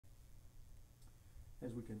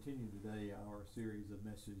we continue today our series of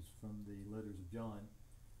messages from the letters of John.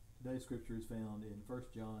 Today's scripture is found in 1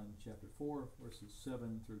 John chapter 4, verses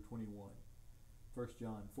 7 through 21. 1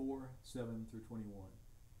 John 4, 7 through 21.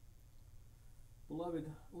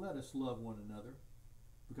 Beloved, let us love one another,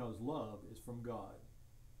 because love is from God.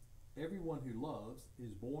 Everyone who loves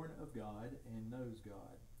is born of God and knows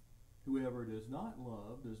God. Whoever does not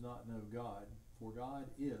love does not know God, for God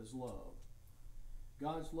is love.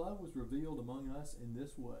 God's love was revealed among us in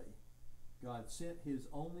this way. God sent His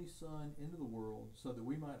only Son into the world so that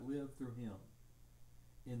we might live through Him.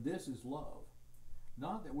 In this is love,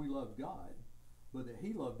 not that we loved God, but that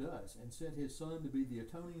He loved us and sent His Son to be the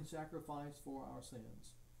atoning sacrifice for our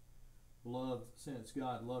sins. Beloved, since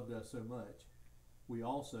God loved us so much, we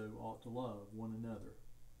also ought to love one another.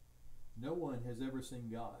 No one has ever seen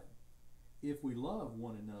God. If we love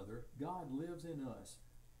one another, God lives in us,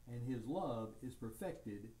 and His love is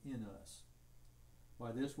perfected in us.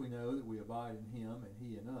 By this we know that we abide in Him and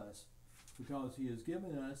He in us, because He has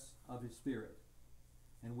given us of His Spirit.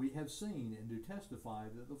 And we have seen and do testify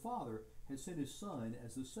that the Father has sent His Son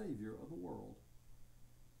as the Savior of the world.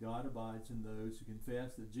 God abides in those who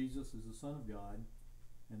confess that Jesus is the Son of God,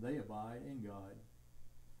 and they abide in God.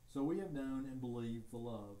 So we have known and believed the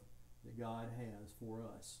love that God has for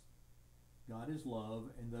us. God is love,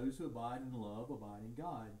 and those who abide in love abide in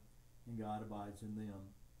God, and God abides in them.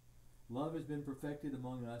 Love has been perfected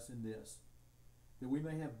among us in this, that we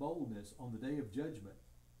may have boldness on the day of judgment,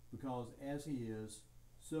 because as He is,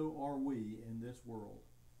 so are we in this world.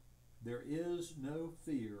 There is no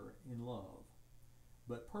fear in love,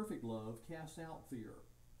 but perfect love casts out fear.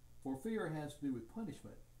 For fear has to do with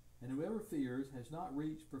punishment, and whoever fears has not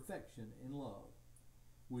reached perfection in love.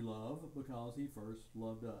 We love because He first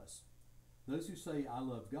loved us. Those who say, "I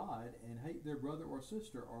love God," and hate their brother or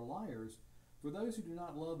sister are liars, for those who do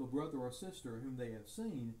not love a brother or sister whom they have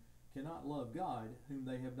seen cannot love God whom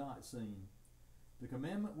they have not seen. The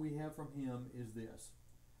commandment we have from Him is this: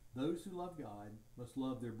 those who love God must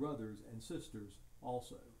love their brothers and sisters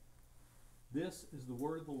also. This is the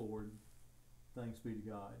word of the Lord. Thanks be to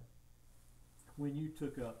God. When you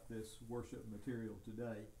took up this worship material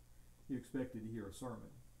today, you expected to hear a sermon.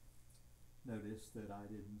 Notice that I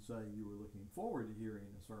didn't say you were looking forward to hearing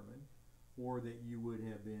a sermon, or that you would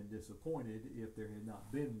have been disappointed if there had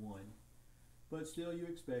not been one. But still you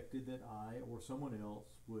expected that I or someone else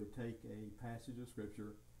would take a passage of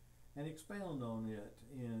Scripture and expound on it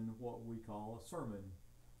in what we call a sermon,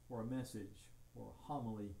 or a message, or a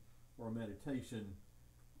homily, or a meditation.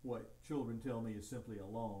 What children tell me is simply a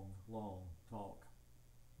long, long talk.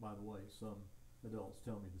 By the way, some adults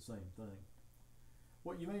tell me the same thing.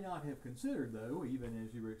 What you may not have considered, though, even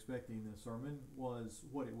as you were expecting this sermon, was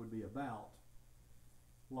what it would be about.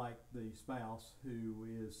 Like the spouse who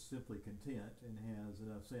is simply content and has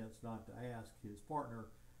enough sense not to ask his partner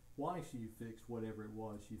why she fixed whatever it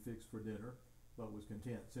was she fixed for dinner, but was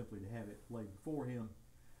content simply to have it laid before him.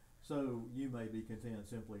 So you may be content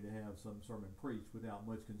simply to have some sermon preached without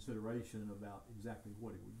much consideration about exactly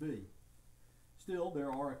what it would be. Still,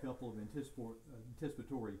 there are a couple of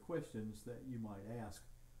anticipatory questions that you might ask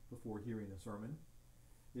before hearing a sermon.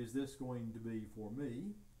 Is this going to be for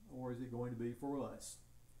me, or is it going to be for us?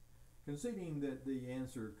 Conceding that the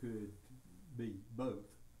answer could be both,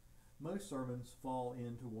 most sermons fall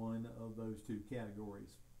into one of those two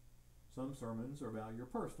categories. Some sermons are about your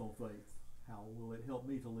personal faith. How will it help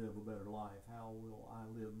me to live a better life? How will I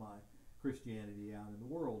live my Christianity out in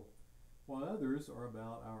the world? While others are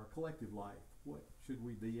about our collective life. What should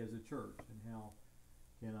we be as a church, and how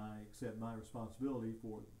can I accept my responsibility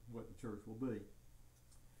for what the church will be?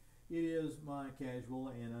 It is my casual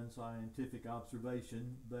and unscientific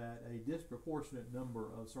observation that a disproportionate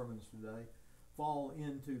number of sermons today fall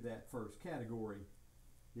into that first category.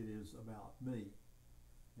 It is about me.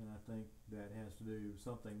 And I think that has to do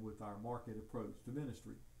something with our market approach to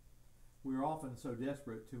ministry. We are often so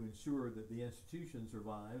desperate to ensure that the institution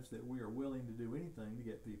survives that we are willing to do anything to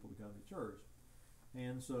get people to come to church.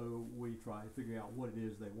 And so we try to figure out what it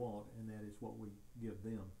is they want, and that is what we give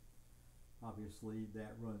them. Obviously,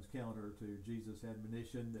 that runs counter to Jesus'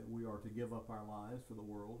 admonition that we are to give up our lives for the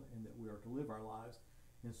world and that we are to live our lives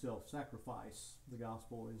in self-sacrifice. The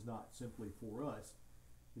gospel is not simply for us.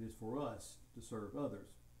 It is for us to serve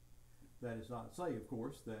others. That is not to say, of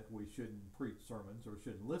course, that we shouldn't preach sermons or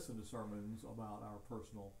shouldn't listen to sermons about our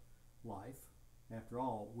personal life. After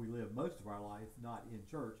all, we live most of our life not in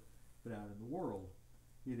church, but out in the world.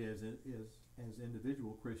 It is as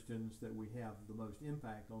individual Christians that we have the most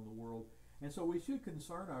impact on the world, and so we should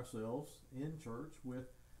concern ourselves in church with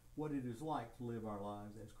what it is like to live our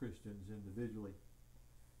lives as Christians individually.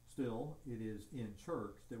 Still, it is in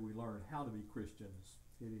church that we learn how to be Christians.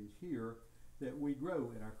 It is here that we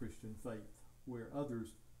grow in our Christian faith, where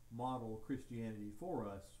others model Christianity for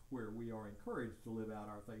us, where we are encouraged to live out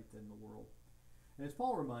our faith in the world. And as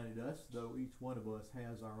Paul reminded us, though each one of us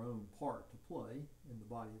has our own part to play in the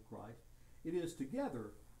body of Christ, it is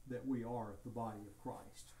together that we are the body of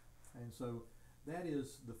Christ. And so that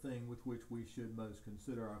is the thing with which we should most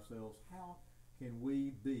consider ourselves. How can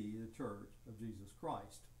we be the church of Jesus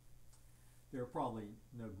Christ? There are probably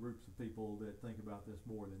no groups of people that think about this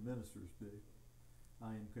more than ministers do. I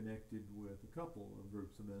am connected with a couple of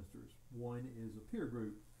groups of ministers. One is a peer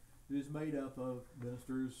group that is made up of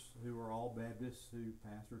ministers who are all Baptists who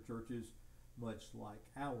pastor churches much like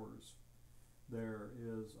ours. There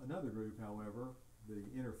is another group, however, the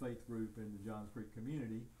Interfaith group in the Johns Creek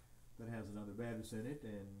community, that has another Baptist in it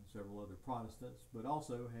and several other Protestants, but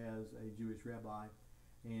also has a Jewish rabbi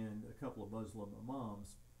and a couple of Muslim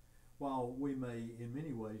imams. While we may in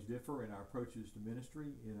many ways differ in our approaches to ministry,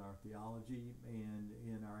 in our theology, and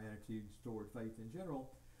in our attitudes toward faith in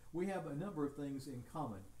general, we have a number of things in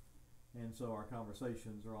common, and so our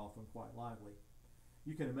conversations are often quite lively.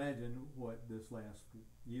 You can imagine what this last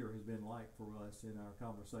year has been like for us in our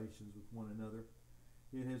conversations with one another.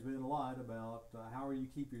 It has been a lot about how are you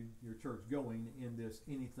keeping your church going in this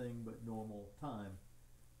anything but normal time.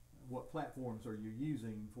 What platforms are you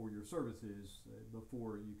using for your services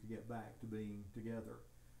before you could get back to being together?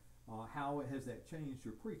 How has that changed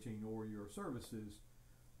your preaching or your services?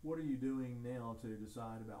 What are you doing now to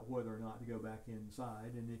decide about whether or not to go back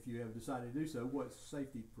inside? And if you have decided to do so, what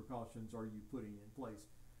safety precautions are you putting in place?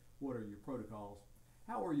 What are your protocols?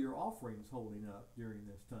 How are your offerings holding up during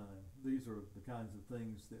this time? These are the kinds of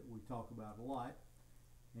things that we talk about a lot.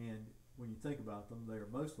 And when you think about them, they are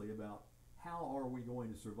mostly about how are we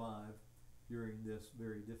going to survive during this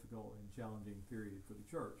very difficult and challenging period for the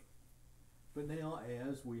church. But now,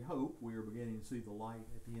 as we hope, we are beginning to see the light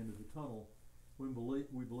at the end of the tunnel. We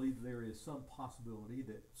believe there is some possibility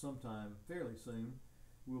that sometime fairly soon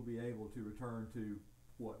we'll be able to return to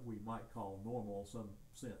what we might call normal, some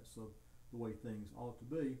sense of the way things ought to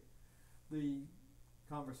be. The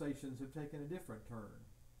conversations have taken a different turn.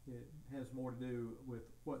 It has more to do with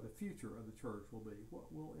what the future of the church will be.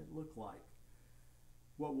 What will it look like?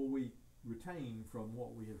 What will we retain from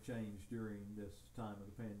what we have changed during this time of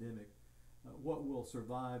the pandemic? What will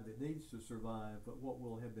survive that needs to survive, but what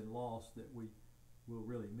will have been lost that we will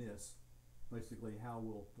really miss? Basically, how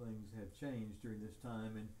will things have changed during this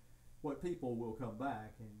time, and what people will come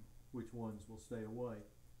back and which ones will stay away?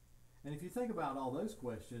 And if you think about all those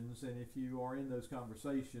questions, and if you are in those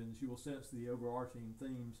conversations, you will sense the overarching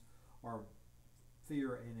themes are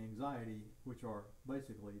fear and anxiety, which are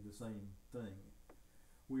basically the same thing.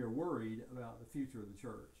 We are worried about the future of the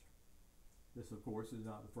church. This, of course, is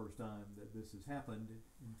not the first time that this has happened.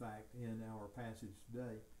 In fact, in our passage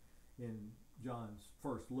today, in John's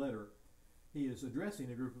first letter, he is addressing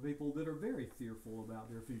a group of people that are very fearful about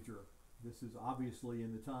their future. This is obviously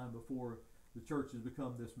in the time before the church has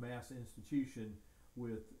become this mass institution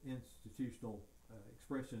with institutional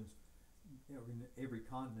expressions in every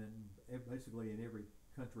continent, basically in every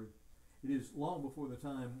country. It is long before the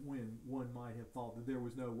time when one might have thought that there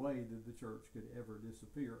was no way that the church could ever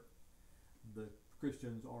disappear. The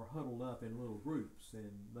Christians are huddled up in little groups,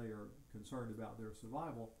 and they are concerned about their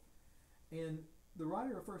survival. And the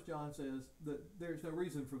writer of 1 John says that there's no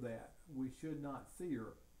reason for that. We should not fear,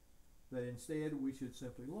 that instead we should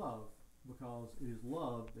simply love, because it is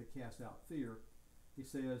love that casts out fear. He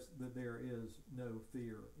says that there is no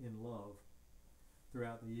fear in love.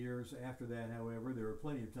 Throughout the years after that, however, there were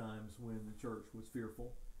plenty of times when the church was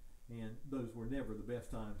fearful, and those were never the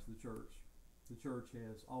best times of the church. The church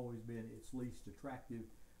has always been its least attractive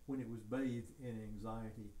when it was bathed in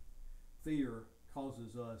anxiety. Fear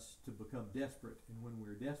causes us to become desperate, and when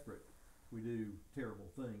we're desperate, we do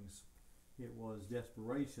terrible things. It was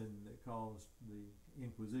desperation that caused the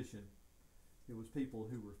Inquisition. It was people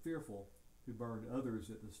who were fearful who burned others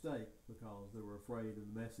at the stake because they were afraid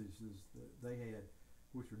of the messages that they had,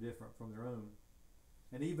 which were different from their own.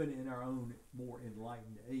 And even in our own more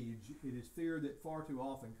enlightened age, it is fear that far too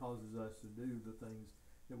often causes us to do the things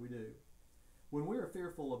that we do. When we are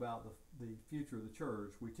fearful about the future of the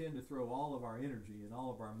church, we tend to throw all of our energy and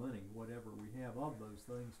all of our money, whatever we have of those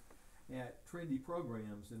things, at trendy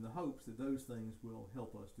programs in the hopes that those things will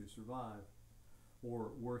help us to survive.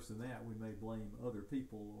 Or worse than that, we may blame other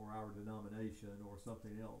people or our denomination or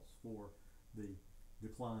something else for the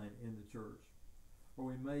decline in the church. Or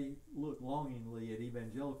we may look longingly at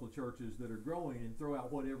evangelical churches that are growing and throw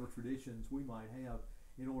out whatever traditions we might have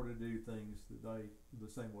in order to do things that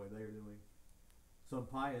the same way they are doing. Some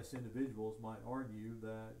pious individuals might argue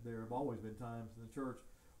that there have always been times in the church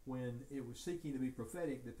when it was seeking to be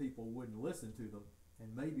prophetic that people wouldn't listen to them.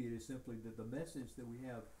 And maybe it is simply that the message that we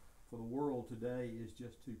have for the world today is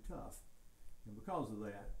just too tough. And because of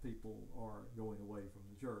that, people are going away from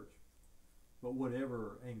the church. But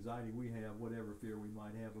whatever anxiety we have, whatever fear we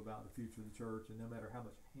might have about the future of the church, and no matter how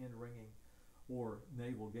much hand-wringing or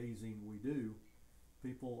navel-gazing we do,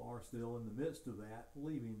 people are still in the midst of that,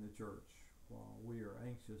 leaving the church. While we are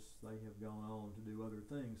anxious, they have gone on to do other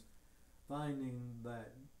things, finding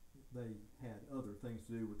that they had other things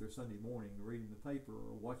to do with their Sunday morning, reading the paper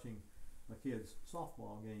or watching a kid's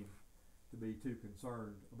softball game, to be too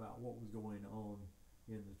concerned about what was going on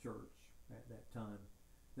in the church at that time.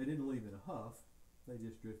 They didn't leave in a huff, they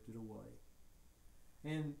just drifted away.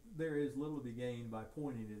 And there is little to be gained by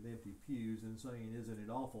pointing at empty pews and saying, "Isn't it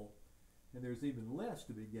awful?" And there's even less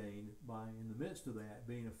to be gained by, in the midst of that,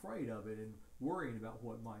 being afraid of it and worrying about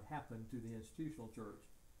what might happen to the institutional church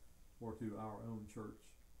or to our own church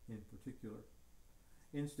in particular.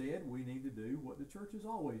 Instead, we need to do what the church has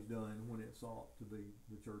always done when it sought to be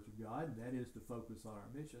the church of God, and that is to focus on our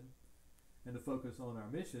mission. And to focus on our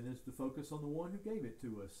mission is to focus on the one who gave it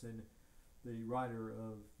to us. And the writer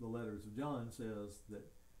of the letters of John says that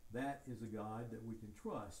that is a God that we can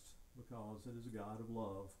trust because it is a God of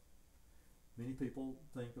love. Many people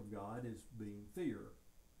think of God as being fear.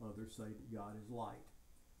 Others say that God is light.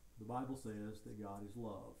 The Bible says that God is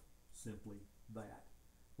love. Simply that.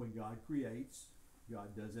 When God creates,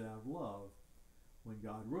 God does it out of love. When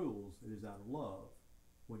God rules, it is out of love.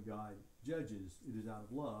 When God judges, it is out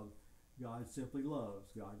of love. God simply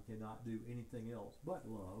loves. God cannot do anything else but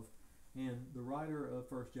love. And the writer of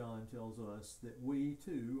 1 John tells us that we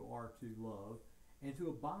too are to love and to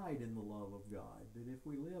abide in the love of God. That if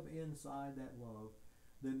we live inside that love,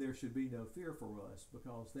 then there should be no fear for us,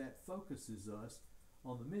 because that focuses us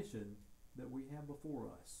on the mission that we have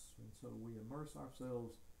before us. And so we immerse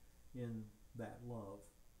ourselves in that love.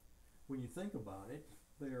 When you think about it,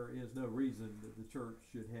 there is no reason that the church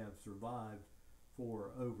should have survived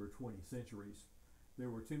for over 20 centuries.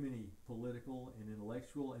 There were too many political and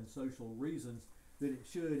intellectual and social reasons that it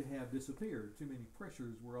should have disappeared. Too many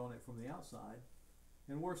pressures were on it from the outside.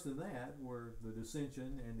 And worse than that were the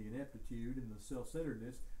dissension and the ineptitude and the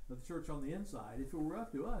self-centeredness of the church on the inside. If it were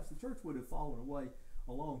up to us, the church would have fallen away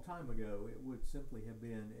a long time ago. It would simply have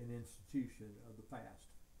been an institution of the past.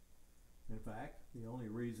 In fact, the only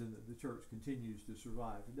reason that the church continues to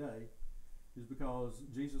survive today is because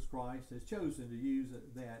Jesus Christ has chosen to use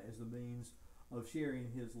that as the means of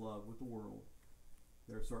sharing his love with the world.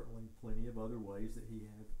 There are certainly plenty of other ways that he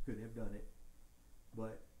could have done it,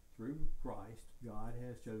 but through Christ, God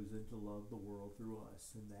has chosen to love the world through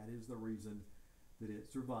us, and that is the reason that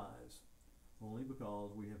it survives. Only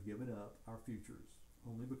because we have given up our futures,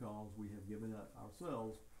 only because we have given up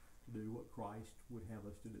ourselves to do what Christ would have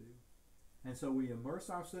us to do. And so we immerse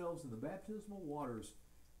ourselves in the baptismal waters,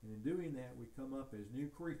 and in doing that we come up as new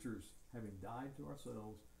creatures, having died to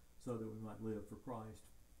ourselves so that we might live for Christ.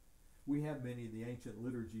 We have many of the ancient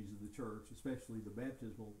liturgies of the church, especially the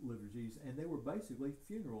baptismal liturgies, and they were basically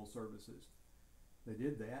funeral services. They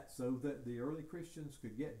did that so that the early Christians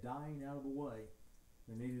could get dying out of the way.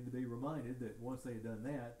 They needed to be reminded that once they had done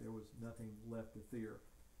that, there was nothing left to fear.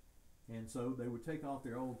 And so they would take off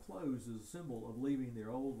their old clothes as a symbol of leaving their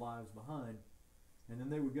old lives behind. And then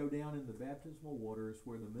they would go down in the baptismal waters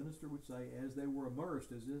where the minister would say, as they were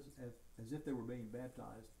immersed, as if they were being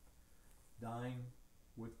baptized, dying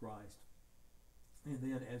with Christ. And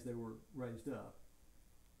then as they were raised up,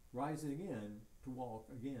 rising again to walk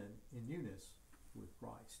again in newness with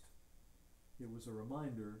Christ. It was a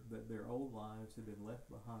reminder that their old lives had been left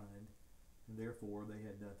behind, and therefore they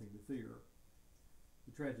had nothing to fear.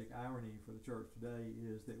 The tragic irony for the church today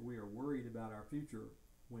is that we are worried about our future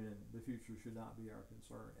when the future should not be our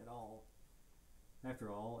concern at all.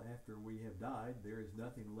 After all, after we have died, there is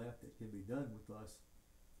nothing left that can be done with us.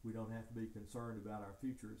 We don't have to be concerned about our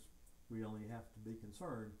futures. We only have to be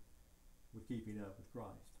concerned with keeping up with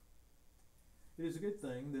Christ. It is a good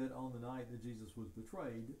thing that on the night that Jesus was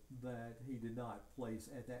betrayed, that he did not place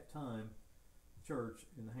at that time the church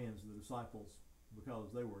in the hands of the disciples,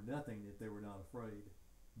 because they were nothing if they were not afraid.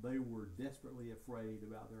 They were desperately afraid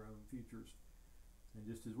about their own futures. And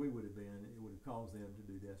just as we would have been, it would have caused them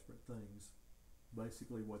to do desperate things.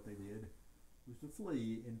 Basically what they did was to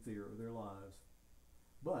flee in fear of their lives.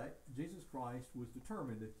 But Jesus Christ was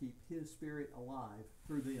determined to keep his spirit alive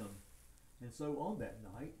through them. And so on that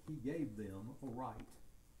night, he gave them a rite,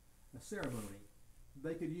 a ceremony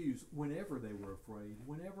they could use whenever they were afraid,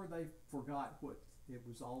 whenever they forgot what it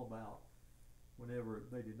was all about, whenever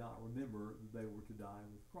they did not remember that they were to die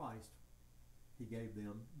with Christ, he gave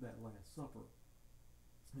them that Last Supper.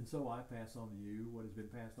 And so I pass on to you what has been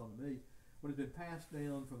passed on to me, what has been passed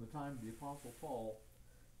down from the time of the Apostle Paul,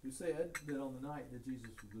 who said that on the night that Jesus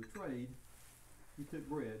was betrayed, he took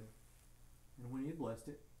bread, and when he had blessed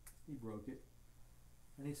it, he broke it,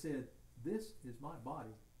 and he said, "This is my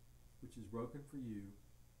body, which is broken for you.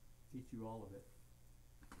 Eat you all of it."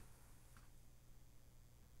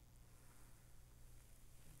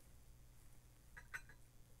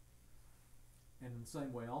 And in the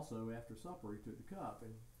same way also, after supper, he took the cup,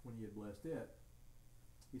 and when he had blessed it,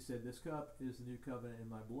 he said, "This cup is the new covenant in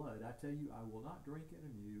my blood. I tell you, I will not drink it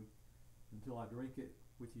anew until I drink it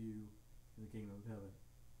with you in the kingdom of heaven."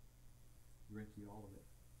 Drink you all of it.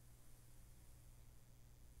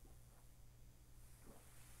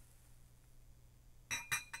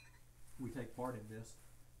 We take part in this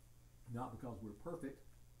not because we're perfect,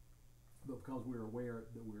 but because we're aware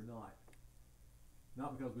that we're not.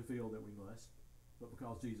 Not because we feel that we must, but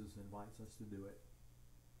because Jesus invites us to do it.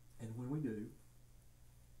 And when we do,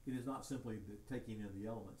 it is not simply the taking of the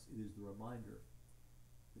elements, it is the reminder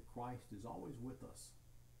that Christ is always with us.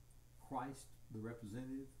 Christ, the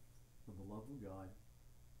representative of the love of God,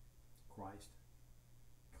 Christ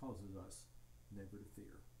causes us never to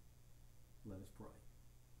fear. Let us pray.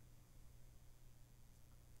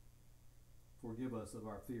 Forgive us of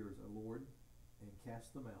our fears, O Lord, and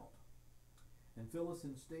cast them out. And fill us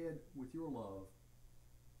instead with your love.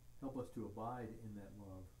 Help us to abide in that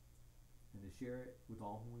love and to share it with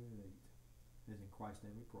all whom we meet. As in Christ's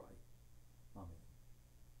name we pray. Amen.